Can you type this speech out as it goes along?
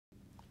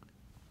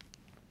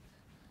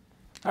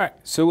All right,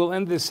 so we'll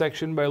end this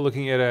section by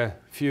looking at a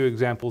few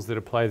examples that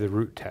apply the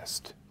root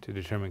test to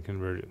determine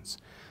convergence.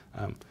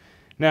 One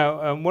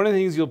of the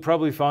things you'll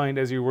probably find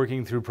as you're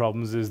working through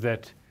problems is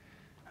that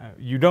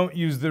you don't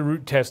use the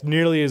root test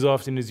nearly as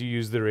often as you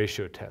use the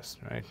ratio test,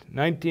 right?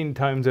 19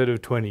 times out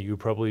of 20, you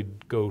probably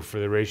go for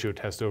the ratio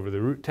test over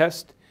the root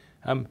test.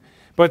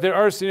 But there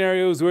are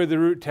scenarios where the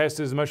root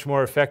test is much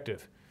more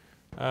effective.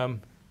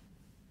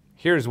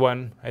 Here's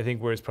one, I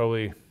think, where it's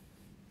probably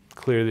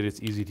clear that it's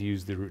easy to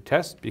use the root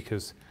test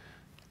because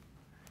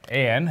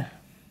an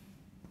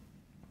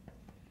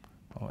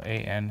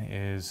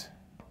is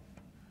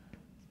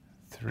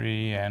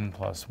 3n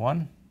plus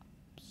 1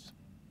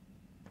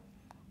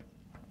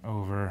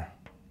 over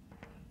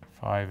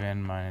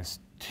 5n minus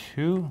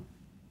 2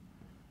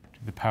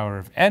 to the power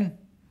of n.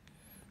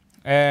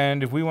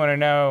 And if we want to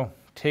now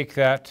take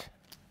that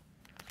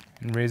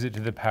and raise it to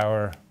the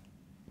power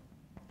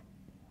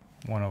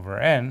 1 over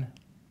n,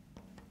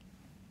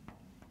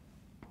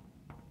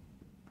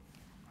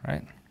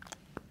 right?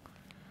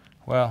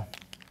 Well,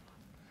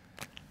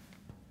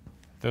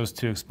 those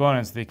two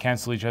exponents, they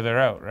cancel each other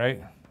out,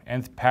 right?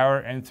 Nth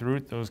power, nth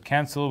root, those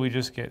cancel. We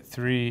just get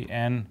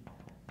 3n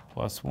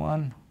plus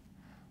 1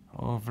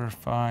 over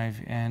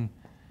 5n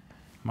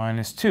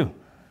minus 2.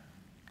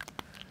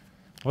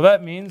 Well,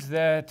 that means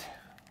that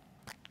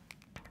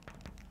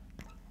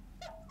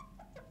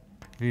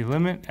the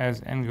limit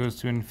as n goes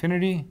to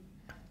infinity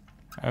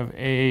of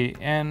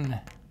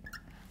an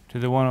to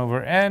the 1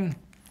 over n,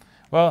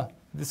 well,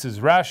 this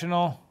is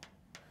rational.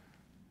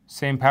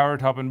 Same power,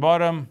 top and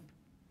bottom.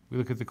 We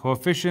look at the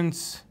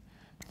coefficients.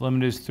 The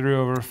limit is 3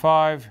 over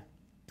 5.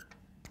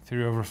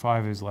 3 over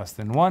 5 is less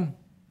than 1.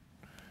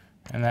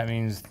 And that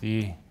means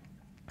the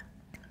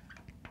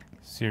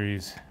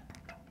series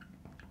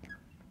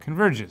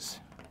converges.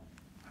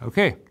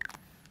 Okay,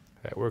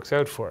 that works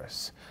out for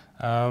us.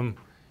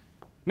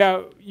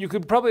 Now, you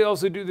could probably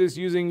also do this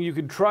you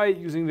could try it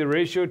using the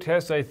ratio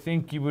test. I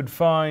think you would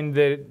find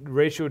that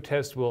ratio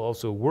test will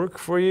also work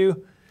for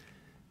you.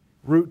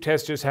 Root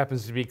test just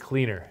happens to be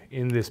cleaner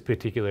in this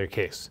particular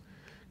case.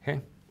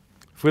 Okay.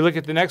 If we look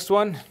at the next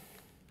one,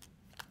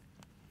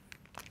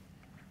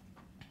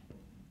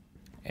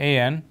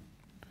 an,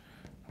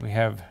 we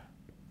have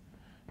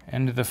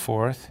n to the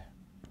 4th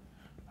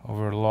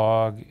over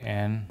log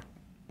n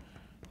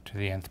to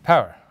the nth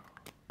power.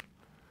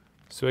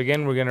 So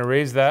again, we're going to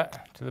raise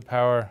that to the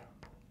power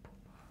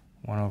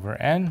 1 over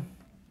n.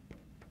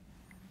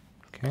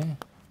 Okay.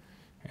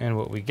 And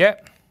what we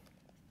get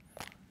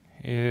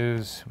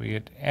is we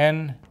get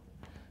n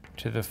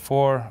to the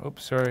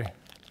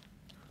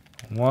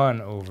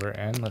 1 over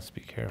n. Let's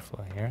be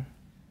careful here.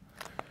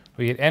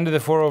 We get n to the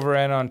 4 over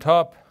n on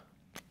top.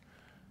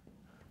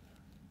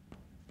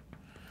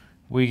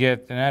 We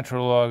get the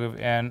natural log of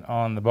n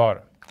on the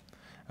bottom.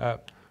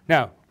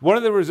 Now, one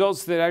of the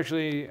results that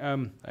actually,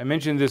 I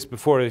mentioned this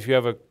before, if you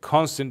have a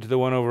constant to the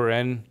 1 over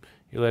n,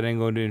 you let n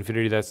go into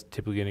infinity, that's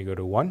typically going to go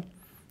to 1.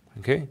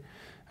 Okay?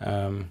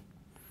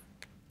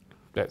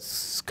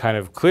 That's kind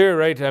of clear,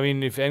 right? I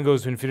mean, if n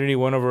goes to infinity,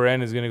 1 over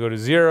n is going to go to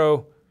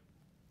 0.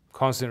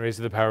 Constant raised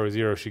to the power of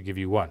 0 should give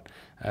you 1.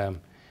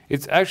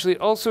 It's actually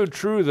also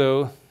true,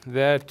 though,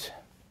 that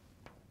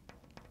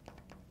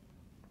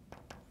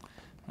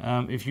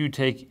if you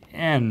take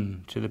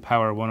n to the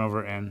power 1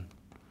 over n,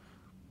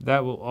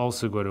 that will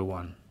also go to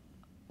 1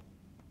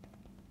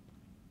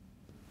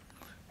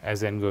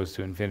 as n goes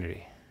to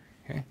infinity.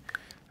 Okay?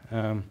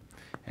 And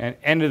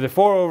n to the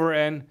 4 over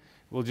n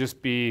will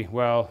just be,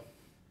 well,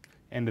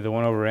 n to the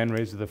 1 over n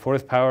raised to the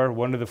 4th power,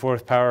 1 to the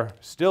 4th power,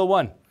 still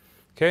 1.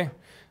 Okay?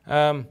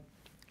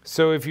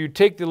 So if you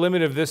take the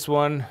limit of this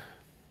one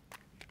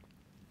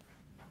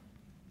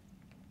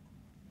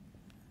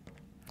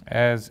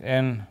as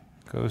n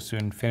goes to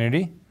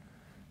infinity,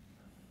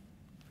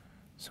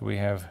 so we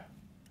have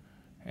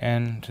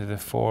n to the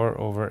 4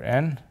 over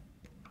n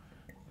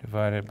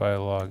divided by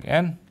log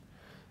n.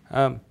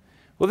 Well,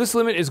 this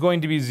limit is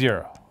going to be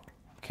 0,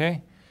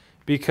 okay?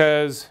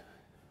 Because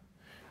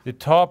the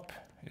top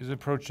is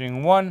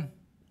approaching 1,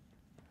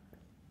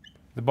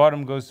 the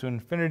bottom goes to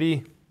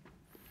infinity,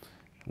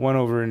 1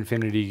 over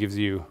infinity gives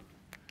you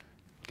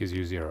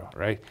 0,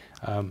 right?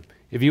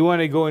 If you want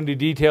to go into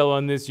detail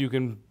on this, you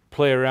can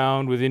play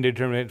around with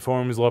indeterminate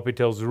forms,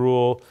 L'Hopital's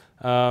rule.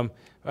 I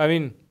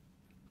mean,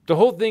 the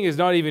whole thing is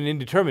not even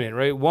indeterminate,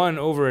 right? 1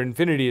 over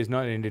infinity is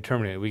not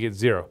indeterminate. We get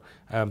 0.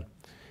 The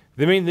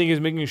main thing is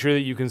making sure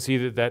that you can see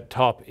that that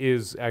top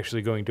is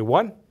actually going to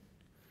 1.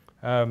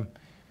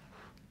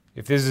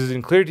 If this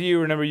isn't clear to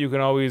you, remember you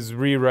can always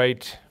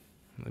rewrite,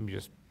 let me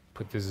just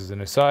put this as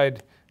an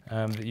aside,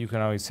 that you can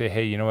always say,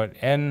 hey, you know what,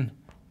 n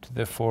to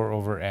the 4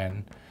 over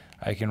n,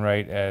 I can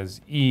write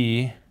as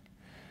e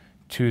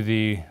to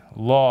the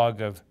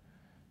log of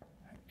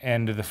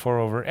n to the 4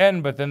 over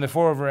n, but then the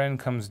 4 over n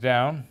comes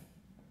down.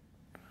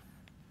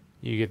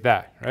 You get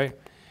that, right?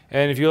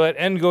 And if you let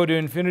n go to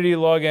infinity,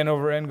 log n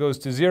over n goes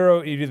to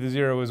 0. E to the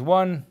 0 is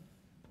 1.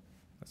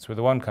 That's where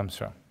the 1 comes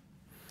from.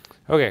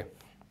 Okay.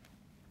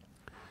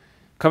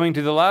 Coming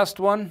to the last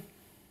one.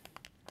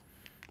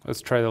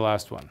 Let's try the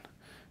last one.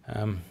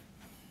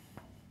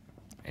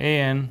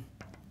 an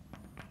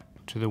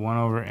to the 1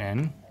 over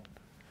n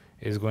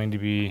is going to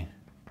be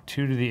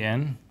 2 to the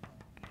n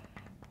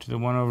to the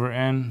 1 over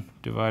n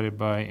divided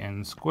by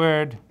n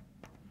squared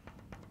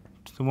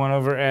to the 1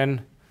 over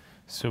n.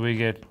 So we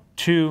get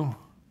 2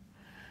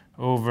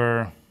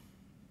 over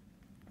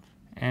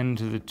n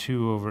to the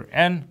 2 over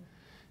n.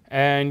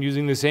 And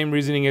using the same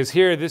reasoning as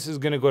here, this is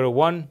going to go to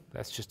 1.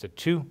 That's just a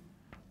 2.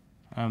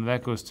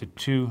 That goes to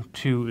 2.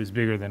 2 is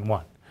bigger than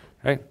 1,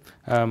 right?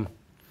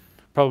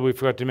 Probably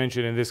forgot to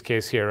mention in this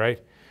case here, right?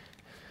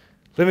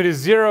 Limit is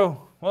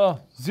 0.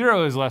 Well,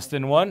 0 is less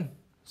than 1.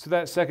 So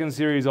that second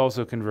series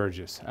also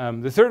converges.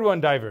 The third one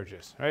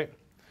diverges, right?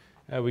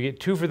 We get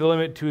 2 for the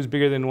limit. 2 is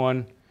bigger than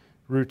 1.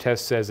 Root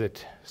test says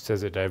it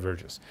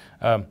diverges.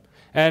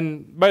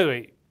 And by the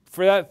way,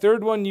 for that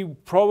third one, you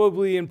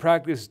probably in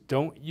practice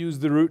don't use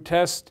the root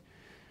test.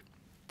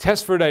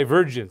 Test for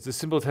divergence, the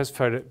simple test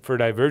for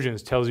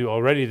divergence tells you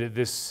already that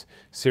this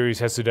series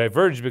has to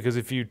diverge, because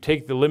if you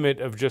take the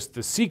limit of just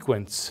the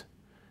sequence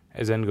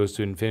as n goes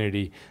to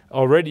infinity,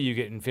 already you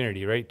get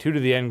infinity, right? 2 to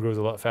the n grows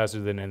a lot faster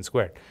than n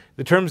squared.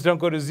 The terms don't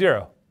go to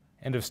 0.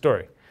 End of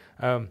story.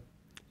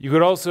 You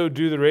could also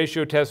do the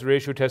ratio test. The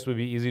ratio test would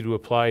be easy to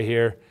apply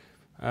here,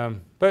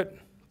 but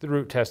the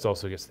root test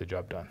also gets the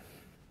job done.